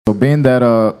So being that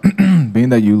being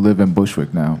that you live in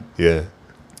Bushwick now, Yeah.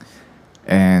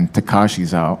 and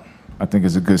Tekashi's out, I think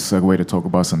it's a good segue to talk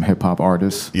about some hip hop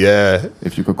artists, Yeah.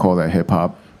 if you could call that hip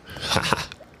hop.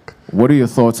 What are your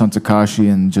thoughts on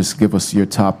Tekashi, and just give us your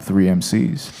top 3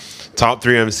 MCs? Top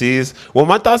 3 MCs. Well,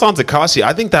 my thoughts on Tekashi,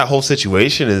 I think that whole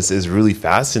situation is really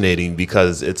fascinating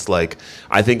because it's like,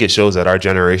 I think it shows that our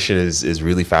generation is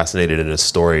really fascinated in a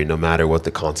story, no matter what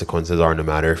the consequences are, no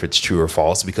matter if it's true or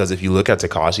false. Because if you look at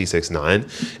Tekashi 6ix9ine,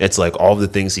 it's like all the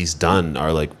things he's done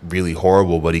are like really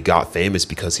horrible, but he got famous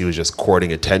because he was just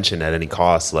courting attention at any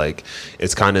cost. Like,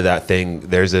 it's kind of that thing.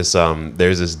 There's this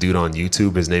dude on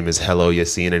YouTube. His name is Hello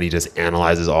Yassine, and he just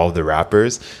analyzes all of the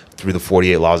rappers through the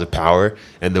 48 laws of power.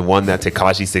 And the one that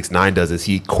Tekashi 6ix9ine does is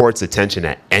he courts attention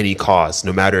at any cost,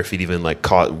 no matter if it even like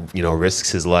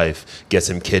risks his life, gets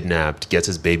him kidnapped, gets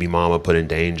his baby mama put in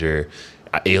danger,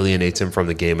 alienates him from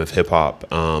the game of hip hop.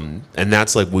 And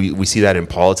that's like, we see that in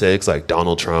politics, like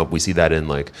Donald Trump. We see that in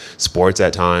like sports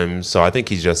at times. So I think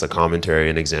he's just a commentary,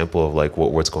 an example of like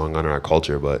what's going on in our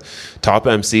culture. But top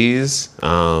MCs,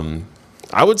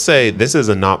 I would say, this is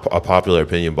not a popular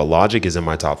opinion, but Logic is in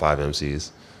my top 5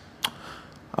 MCs.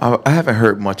 I haven't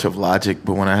heard much of Logic,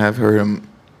 but when I have heard him,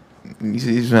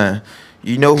 he's man.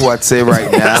 You know who I'd say right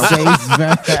now?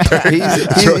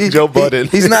 Joe Budden.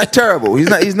 He's not terrible.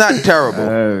 He's not terrible.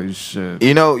 Oh shit!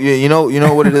 You know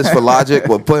what it is for Logic.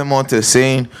 What put him onto the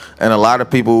scene, and a lot of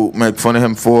people make fun of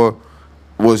him for,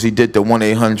 was he did the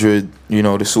 1-800,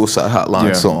 the suicide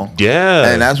hotline song.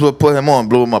 Yeah, and that's what put him on,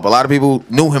 blew him up. A lot of people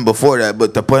knew him before that,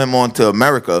 but to put him on to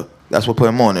America, that's what put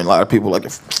him on. And a lot of people like.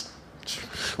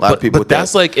 But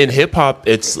that's like in hip hop,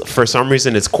 it's for some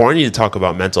reason it's corny to talk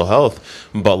about mental health.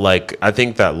 But like I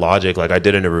think that Logic, like I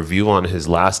did in a review on his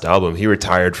last album, he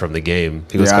retired from the game.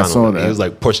 He was I saw that. He was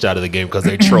like pushed out of the game because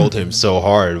they trolled him so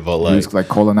hard. But like he was like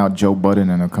calling out Joe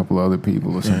Budden and a couple other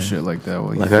people or some shit like that.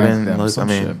 Well, like I didn't. But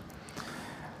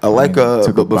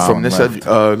from this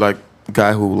like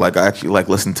guy who like I actually like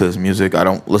listen to his music. I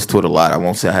don't listen to it a lot. I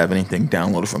won't say I have anything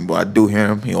downloaded from him, but I do hear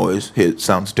him. He always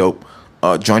sounds dope.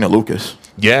 Joyner Lucas.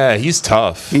 Yeah, he's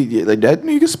tough. He like that.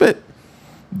 You can spit.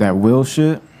 That Will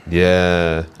shit.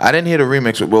 Yeah, I didn't hear the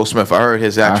remix with Will Smith. I heard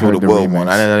his actual the Will one.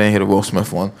 I didn't hear the Will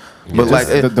Smith one. But like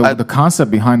the concept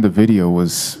behind the video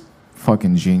was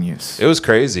fucking genius. It was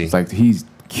crazy. It's like he's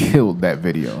killed that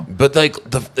video. But like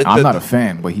I'm not a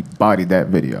fan, but he bodied that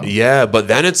video. Yeah, but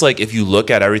then it's like if you look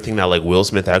at everything that like Will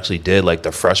Smith actually did, like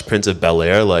the Fresh Prince of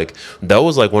Bel-Air, like that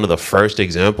was like one of the first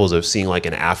examples of seeing like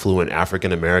an affluent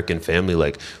African American family.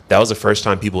 Like that was the first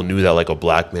time people knew that like a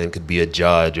black man could be a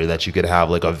judge, or that you could have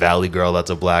like a Valley girl that's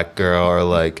a black girl, or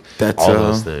like all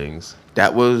those things.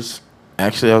 That was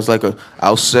actually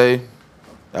I'll say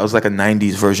that was like a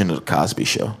 90s version of the Cosby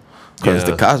Show. Because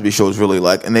the Cosby Show is really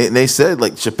like, and they said,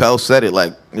 like Chappelle said it,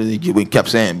 like we kept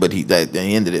saying, but he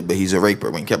ended it, but he's a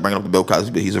raper. When he kept bringing up the Bill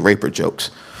Cosby, but he's a raper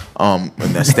jokes, and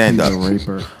that stand up. He's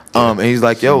a raper. And he's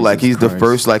like, yo, Jesus like he's Christ. the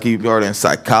first, like he brought in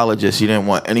psychologists. He didn't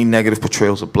want any negative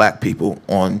portrayals of black people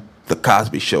on the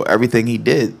Cosby Show. Everything he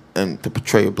did and to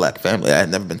portray a black family that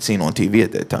had never been seen on TV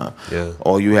at that time. Yeah.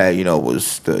 All you had,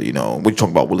 was the, we're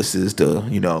talking about Willis's,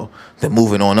 the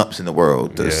moving on ups in the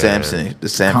world, the Samson, the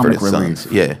Sanford and Sons.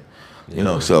 Yeah.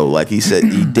 So like he said,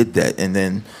 he did that, and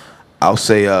then I'll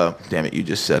say, damn it, you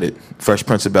just said it, Fresh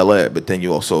Prince of Bel-Air, but then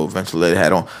you also eventually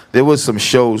had on. There was some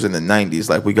shows in the '90s,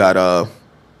 like we got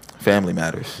Family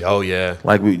Matters. Oh yeah,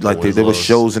 there was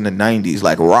shows in the '90s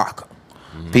like Rock.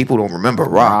 Mm-hmm. People don't remember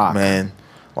Rock, man.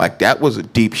 Like that was a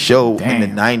deep show in the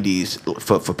 '90s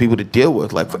for people to deal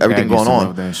with, like for everything going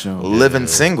on. Living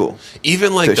Single,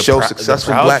 even like the show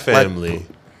successful the Proud black family.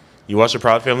 You watch the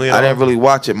Proud Family? I didn't really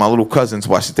watch it. My little cousins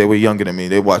watched it. They were younger than me.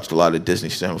 They watched a lot of Disney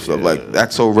Channel stuff. Like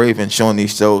That's So Raven, showing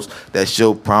these shows that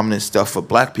show prominent stuff for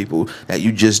black people that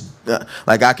you just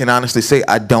like. I can honestly say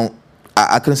I don't.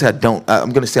 I couldn't say I don't.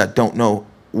 I'm gonna say I don't know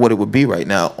what it would be right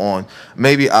now. On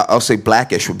maybe I'll say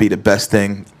Blackish would be the best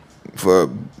thing for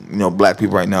black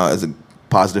people right now as a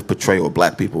positive portrayal of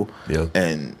black people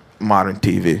and modern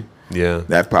TV. Yeah,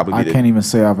 that probably. I can't even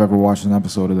say I've ever watched an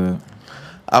episode of that.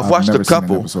 I've watched a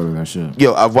couple. Episode of that shit.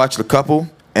 Yo, I've watched a couple.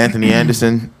 Anthony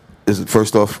Anderson is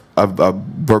first off. I've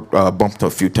bumped him a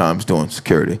few times doing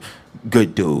security.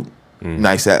 Good dude,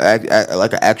 nice,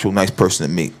 like an actual nice person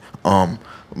to meet. But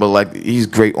like he's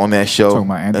great on that show. Talking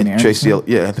about Anthony Tracy,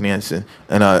 Anderson? Anthony Anderson,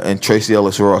 and Tracy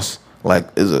Ellis Ross like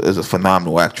is a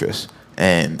phenomenal actress,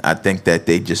 and I think that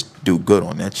they just do good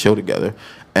on that show together.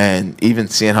 And even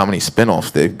seeing how many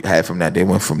spinoffs they had from that, they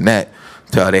went from that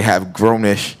to they have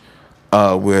Grownish.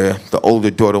 Where the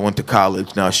older daughter went to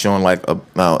college, now showing like a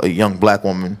young black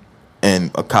woman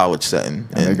in a college setting,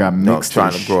 and they got trying to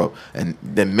Mixed-ish. grow up, and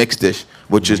then Mixed-ish,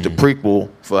 which is the prequel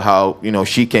for how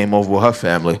she came over with her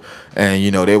family, and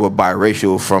they were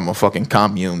biracial from a fucking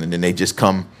commune, and then they just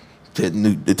come to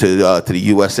the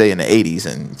USA in the '80s,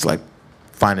 and it's like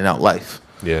finding out life.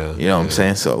 Yeah. You know what I'm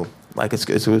saying? So like it's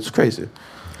crazy.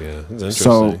 Yeah. It's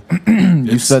interesting. So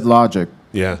you said Logic.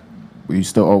 yeah. You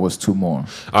still owe us 2 more.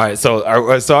 All right, so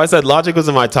I said Logic was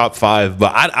in my top 5,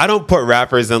 but I don't put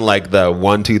rappers in like the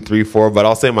 1, 2, 3, 4. But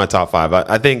I'll say my top 5.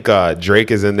 I think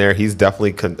Drake is in there. He's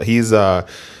definitely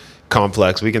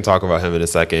complex. We can talk about him in a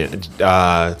second.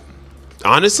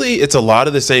 Honestly, it's a lot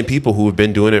of the same people who have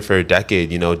been doing it for a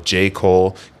decade. J.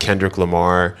 Cole, Kendrick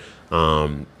Lamar.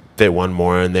 Fit one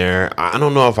more in there. I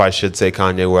don't know if I should say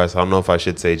Kanye West. I don't know if I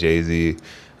should say Jay-Z.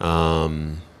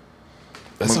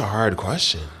 That's a hard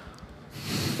question.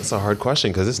 That's a hard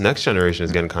question because this next generation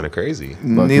is getting kind of crazy.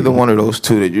 Neither one of those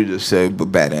two that you just said were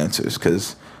bad answers,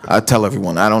 because I tell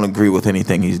everyone I don't agree with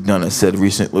anything he's done or said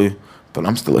recently, but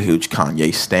I'm still a huge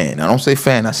Kanye stan. I don't say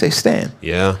fan, I say stan.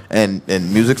 Yeah. And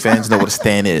music fans know what a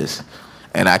stan is.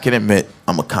 And I can admit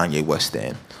I'm a Kanye West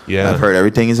stan. Yeah. I've heard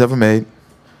everything he's ever made,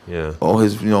 Yeah. all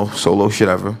his solo shit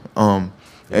ever. And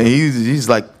he's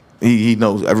like he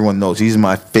knows, everyone knows he's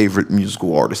my favorite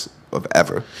musical artist of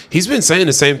ever. He's been saying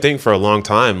the same thing for a long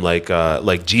time.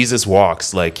 Like Jesus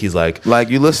Walks. Like he's like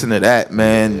you listen to that,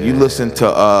 man. You listen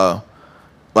to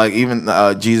even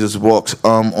Jesus Walks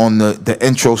on the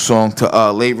intro song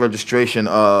to Late Registration.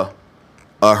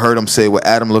 Heard him say with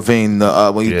Adam Levine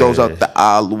when he throws out the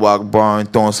Allahu Akbar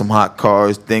and throwing some hot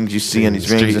cars, things you see in these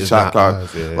dreams and shot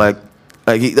cars. Like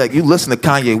you listen to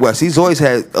Kanye West, he's always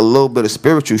had a little bit of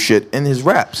spiritual shit in his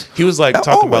raps. he was like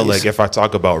talking about Always. like, if I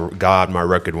talk about God, my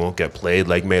record won't get played.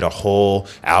 Like made a whole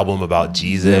album about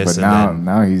Jesus. Yeah, but and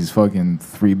now he's fucking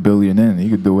 3 billion in. He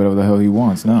could do whatever the hell he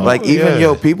wants now. Like even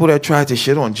yeah. people that tried to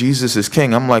shit on Jesus is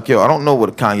King, I'm like, I don't know what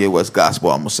a Kanye West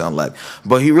gospel album sound like,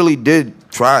 but he really did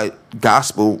try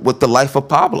gospel with the life of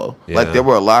Pablo. Like Yeah. there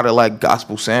were a lot of like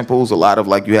gospel samples, a lot of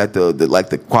like you had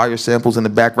the choir samples in the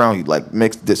background. He like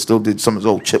still did some of his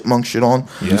old Chipmunk shit on.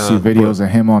 You see videos of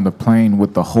him on the plane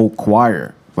with the whole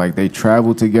choir. Like they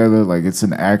travel together. Like it's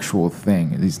an actual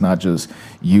thing. He's not just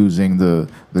using the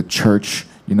church,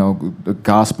 the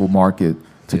gospel market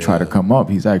to try to come up.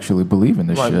 He's actually believing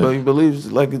this Like, shit. but he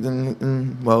believes like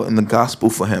in the gospel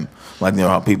for him. Like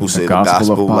how people say the gospel of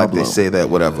gospel, like they Pablo. say that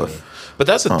whatever. But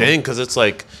that's the thing, because it's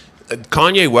like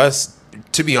Kanye West,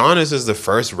 to be honest, is the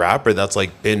first rapper that's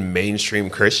like been mainstream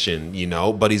Christian,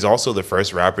 but he's also the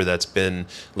first rapper that's been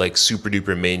like super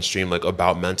duper mainstream, like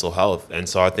about mental health. And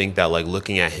so I think that like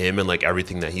looking at him and like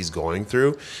everything that he's going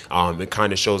through, it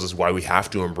kind of shows us why we have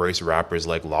to embrace rappers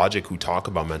like Logic who talk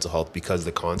about mental health, because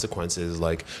the consequences,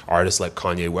 like artists like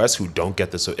Kanye West who don't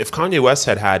get this. So if Kanye West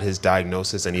had his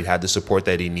diagnosis and he'd had the support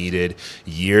that he needed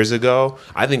years ago,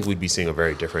 I think we'd be seeing a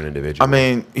very different individual. I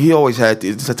mean, he always had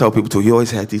these, I tell people too, he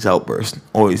always had these outbursts,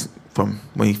 always from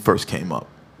when he first came up.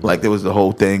 Like there was the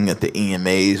whole thing at the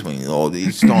EMAs when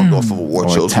he stormed off of award Or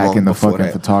shows. attacking long the before fucking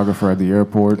that. photographer at the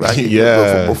airport. Like,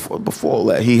 Yeah. Before all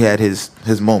that, he had his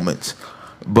moments.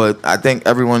 But I think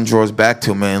everyone draws back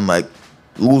to, man, like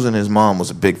losing his mom was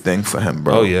a big thing for him,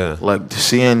 bro. Oh, yeah. Like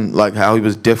seeing like how he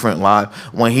was different live.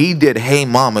 When he did Hey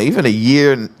Mama, even a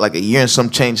year and some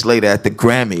change later at the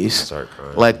Grammys, Start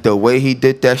crying. like the way he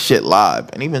did that shit live,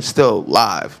 and even still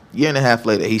live, year and a half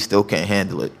later, he still can't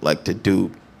handle it. Like to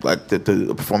do like the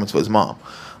performance for his mom.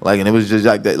 Like, and it was just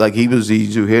like that. Like you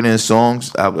hearing his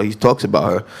songs, how he talks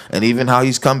about her, and even how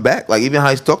he's come back. Like even how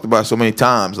he's talked about her so many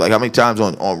times. Like how many times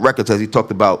on records has he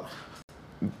talked about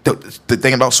the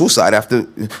thing about suicide after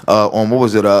on what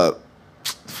was it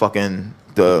fucking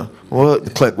the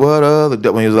click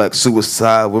when he was like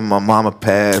suicide when my mama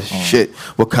passed shit,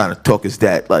 what kind of talk is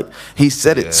that? Like he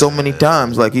said it so many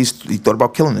times, like he thought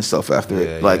about killing himself after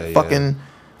it, like fucking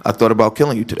I thought about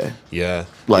killing you today. Yeah.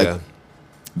 Like- yeah.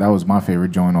 That was my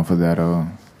favorite joint off of that.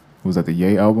 Was that the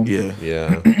Ye album?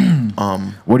 Yeah.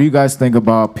 What do you guys think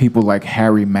about people like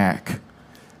Harry Mack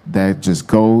that just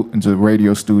go into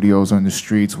radio studios or in the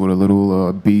streets with a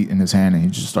little beat in his hand and he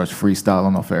just starts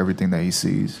freestyling off of everything that he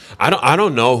sees? I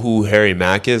don't know who Harry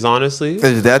Mack is, honestly.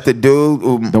 Is that the dude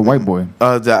who, The white boy.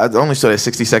 I only saw that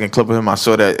 60-second clip of him. I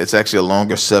saw that it's actually a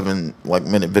longer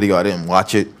 7-minute video. I didn't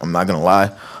watch it, I'm not gonna lie.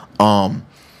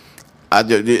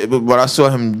 But I saw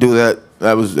him do that.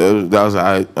 That was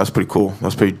pretty cool. That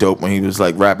was pretty dope when he was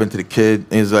like rapping to the kid.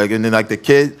 He's like, and then like the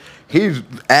kid, he's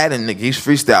adding, like, he's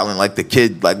freestyling, like the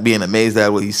kid, like being amazed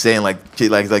at what he's saying, like kid,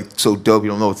 like so dope. You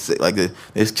don't know what to say. Like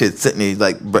this kid sitting there, he's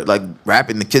like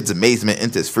rapping the kid's amazement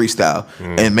into his freestyle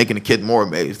and making the kid more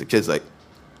amazed. The kid's like,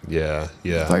 Yeah,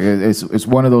 yeah. Like it's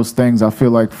one of those things. I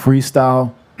feel like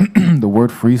freestyle, the word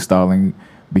freestyling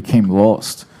became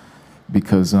lost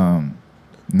because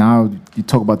now you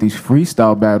talk about these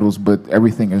freestyle battles, but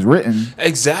everything is written.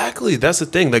 Exactly. That's the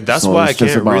thing. Like that's So why I it's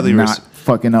just can't about really not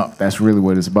fucking up. That's really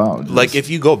what it's about. like if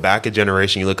you go back a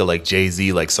generation, you look at like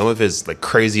Jay-Z, like some of his like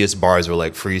craziest bars were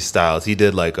like freestyles. He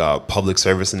did like a public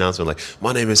service announcement like,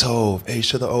 my name is Hov, H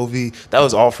to the OV. That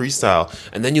was all freestyle.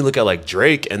 And then you look at like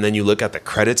Drake, and then you look at the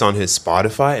credits on his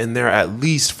Spotify, and there are at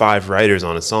least 5 writers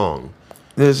on a song.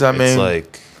 There's, It's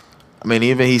like,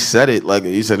 even he said it, like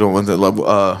he said on the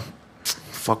level,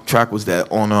 fuck track was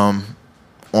that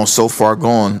on So Far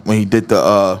Gone when he did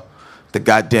the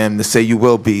goddamn the Say You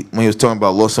Will beat when he was talking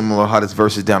about lost some of the hottest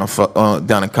verses down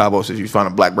in Cabo. So if you find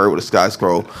a blackbird with a sky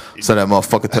scroll, send that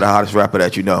motherfucker to the hottest rapper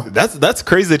that you know. that's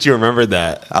crazy that you remember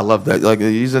that. I love that. Like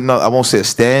he's another. I won't say a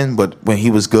stan, but when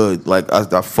he was good, like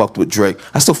I fucked with Drake.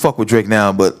 I still fuck with Drake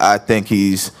now, but I think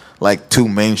he's like too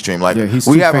mainstream. Like he's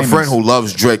we too have famous. a friend who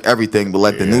loves Drake everything, but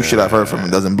like the new shit I've heard from him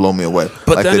doesn't blow me away.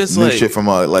 But like then the it's new like- shit from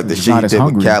like the He's shit not he as did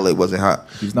hungry. with Khaled wasn't hot.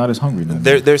 He's not as hungry no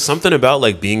more. There's something about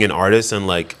like being an artist, and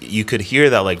like you could hear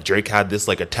that like Drake had this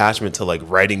like attachment to like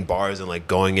writing bars and like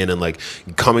going in and like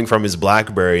coming from his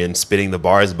BlackBerry and spitting the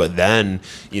bars. But then,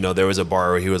 you know, there was a bar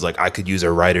where he was like, I could use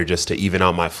a writer just to even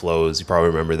out my flows. You probably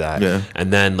remember that. Yeah.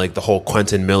 And then like the whole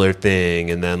Quentin Miller thing,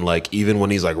 and then like even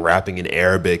when he's like rapping in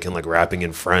Arabic and like rapping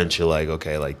in French, you're like,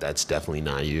 okay, like that's definitely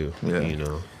not you. Yeah. You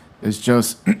know. It's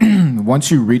just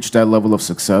once you reach that level of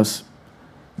success,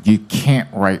 you can't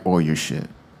write all your shit.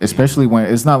 Especially when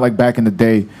it's not like back in the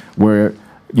day where,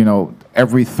 you know,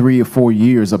 every 3 or 4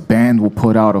 years a band will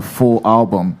put out a full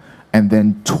album and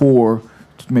then tour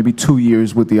maybe 2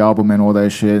 years with the album and all that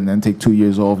shit, and then take 2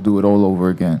 years off, do it all over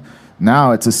again.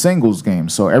 Now it's a singles game.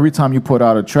 So every time you put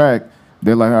out a track,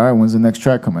 they're like, all right, when's the next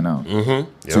track coming out?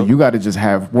 So Yep. you got to just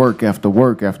have work after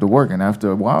work after work. And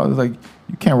after a while, it's like,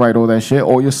 you can't write all that shit.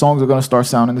 All your songs are going to start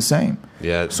sounding the same.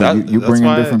 Yeah, So you that's bring in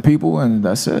why- different people, and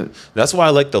that's it. That's why I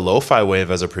like the lo-fi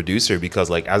wave as a producer, because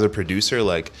like as a producer,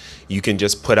 like you can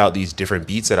just put out these different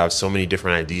beats that have so many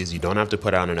different ideas. You don't have to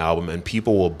put out an album, and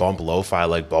people will bump lo-fi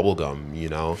like bubblegum, you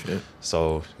know?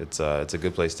 So it's a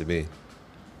good place to be.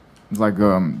 It's like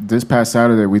this past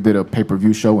Saturday, we did a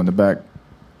pay-per-view show in the back,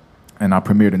 and I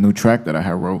premiered a new track that I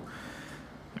had wrote.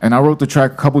 And I wrote the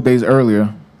track a couple days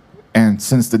earlier, and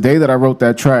since the day that I wrote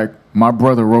that track, my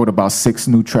brother wrote about 6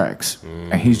 new tracks.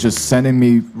 And he's just sending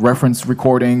me reference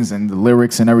recordings and the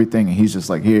lyrics and everything, and he's just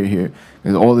like, here.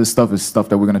 And all this stuff is stuff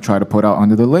that we're going to try to put out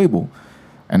under the label.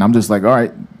 And I'm just like, all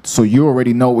right, so you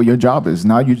already know what your job is.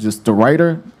 Now you're just the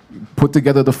writer, put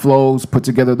together the flows, put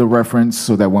together the reference,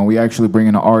 so that when we actually bring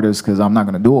in an artist, because I'm not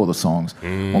going to do all the songs,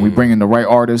 when we bring in the right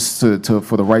artist for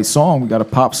the right song, we got a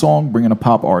pop song, bring in a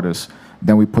pop artist,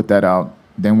 then we put that out.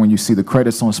 Then when you see the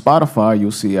credits on Spotify,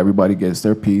 you'll see everybody gets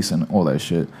their piece and all that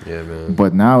shit. Yeah, man.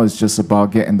 But now it's just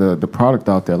about getting the product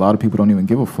out there. A lot of people don't even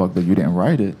give a fuck that you didn't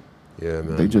write it. Yeah,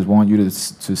 man. They just want you to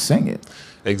sing it.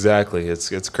 Exactly. It's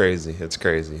crazy. It's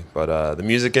crazy. But the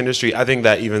music industry, I think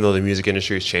that even though the music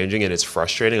industry is changing and it's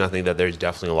frustrating, I think that there's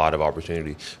definitely a lot of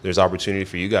opportunity. There's opportunity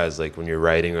for you guys, like when you're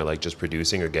writing or like just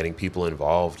producing or getting people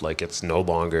involved. Like it's no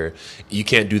longer, you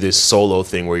can't do this solo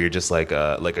thing where you're just like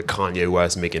a Kanye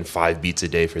West making 5 beats a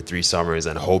day for 3 summers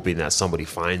and hoping that somebody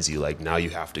finds you. Like now you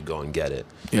have to go and get it.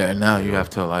 Yeah, now you have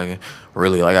to like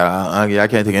really like I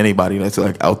can't think of anybody that's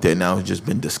like out there now who's just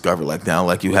been discovered. Like now,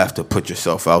 like you have to put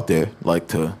yourself out there, like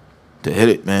to hit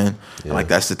it, man. And, like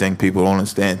that's the thing people don't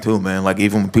understand too, man. Like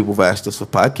even when people have asked us for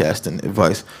podcasting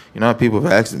advice, you know, how people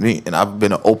have asked me, and I've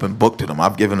been an open book to them.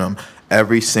 I've given them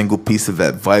every single piece of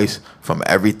advice from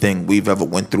everything we've ever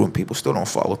went through, and people still don't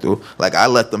follow through. Like I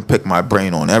let them pick my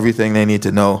brain on everything they need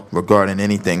to know regarding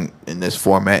anything in this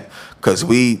format, because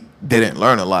we didn't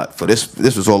learn a lot. For this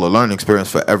was all a learning experience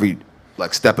for every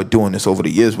like step of doing this over the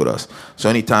years with us. So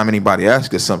anytime anybody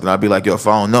asks us something, I'd be like, yo, if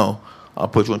I don't know, I'll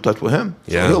put you in touch with him.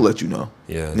 So Yeah. he'll let you know.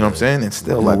 Yeah, You know what I'm saying? And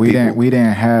still like we people,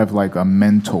 didn't have like a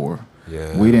mentor.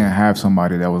 Yeah. We didn't have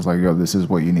somebody that was like, yo, this is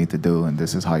what you need to do and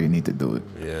this is how you need to do it.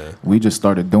 Yeah. We just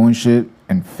started doing shit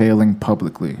and failing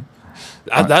publicly.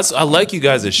 I like you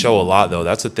guys' show a lot though.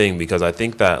 That's the thing, because I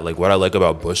think that like what I like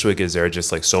about Bushwick is there are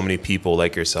just like so many people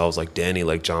like yourselves, like Danny,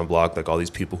 like John Block, like all these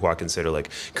people who I consider like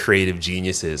creative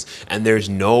geniuses. And there's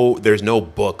no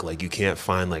book, like you can't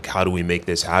find like how do we make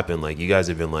this happen. Like you guys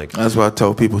have been like, that's what I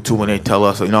tell people too when they tell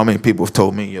us, you know how many people have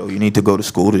told me, yo, you need to go to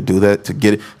school to do that, to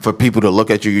get it. For people to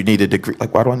look at you, you need a degree.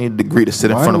 Like, why do I need a degree to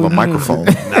sit in Why front of do a we need a microphone?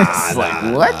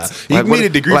 nah, what? You Like, need what- a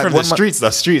degree like, from what the my- streets,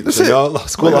 That's you it. know,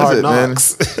 School of That's Hard it, man.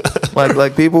 Knocks.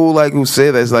 like people like who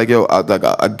say that, it's like, yo,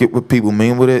 I get what people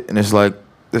mean with it, and it's like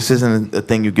this isn't a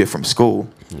thing you get from school.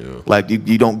 Yeah. Like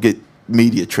you don't get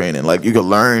media training. Like you can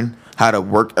learn how to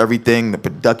work everything, the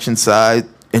production side,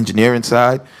 engineering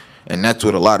side, and that's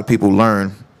what a lot of people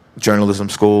learn. Journalism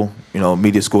school,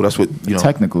 media school. That's what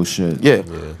Technical shit. Yeah,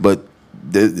 but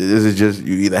this is just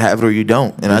you either have it or you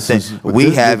don't. And This I is- think but we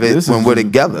this- have it this when is- we're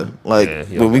together. Like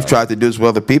when we've tried to do this with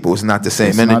other people, it's not the same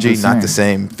It's not energy, the not the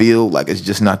same. same feel. Like it's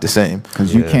just not the same.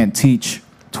 Because you can't teach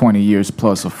 20 years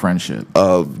plus of friendship.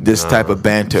 Of this type of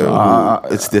banter,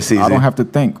 it's this easy. I don't have to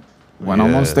think. When I'm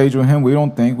on Yeah. stage with him, we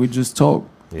don't think. We just talk.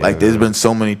 Like there's been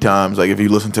so many times, like if you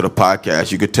listen to the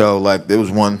podcast, you could tell like there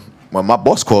was one when my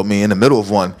boss called me in the middle of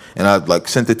one and I like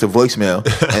sent it to voicemail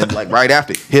and like right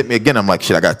after hit me again. I'm like,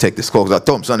 shit, I gotta take this call because I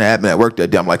told him something happened at work that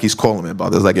day. I'm like, he's calling me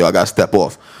about this. Like, yo, I gotta step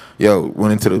off. Yo,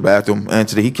 went into the bathroom,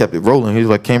 answered it. He kept it rolling. He was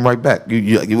like, came right back.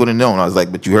 You wouldn't have known. I was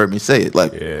like, but you heard me say it.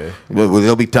 Like,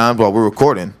 there'll be times while we're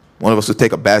recording, one of us will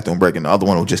take a bathroom break and the other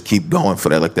one will just keep going for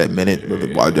that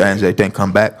minute while the everything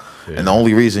come back. And the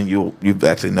only reason you've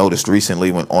actually noticed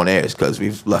recently when on air is because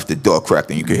we've left the door cracked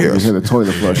and you can hear You us. hear the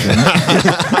toilet flushing.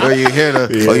 or you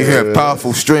hear a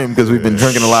powerful stream because we've been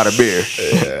drinking a lot of beer.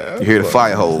 You hear the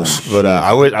fire hose. But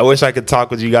I wish I could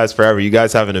talk with you guys forever. You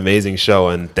guys have an amazing show,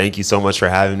 and thank you so much for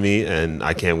having me. And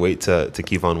I can't wait to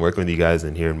keep on working with you guys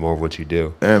and hearing more of what you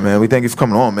do. Yeah, man. We thank you for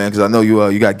coming on, man. Because I know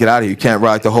you got to get out of here. You can't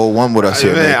ride the whole one with us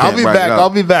here, man. I'll be back. I'll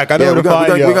be back. I know where to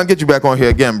find you. We're gonna get you back on here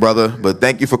again, brother. But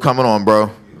thank you for coming on, bro.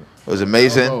 It was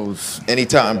amazing. Rose.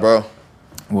 Anytime, bro.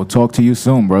 We'll talk to you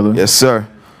soon, brother. Yes, sir.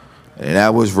 And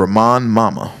that was Ramon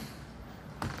Mama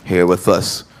here with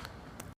us.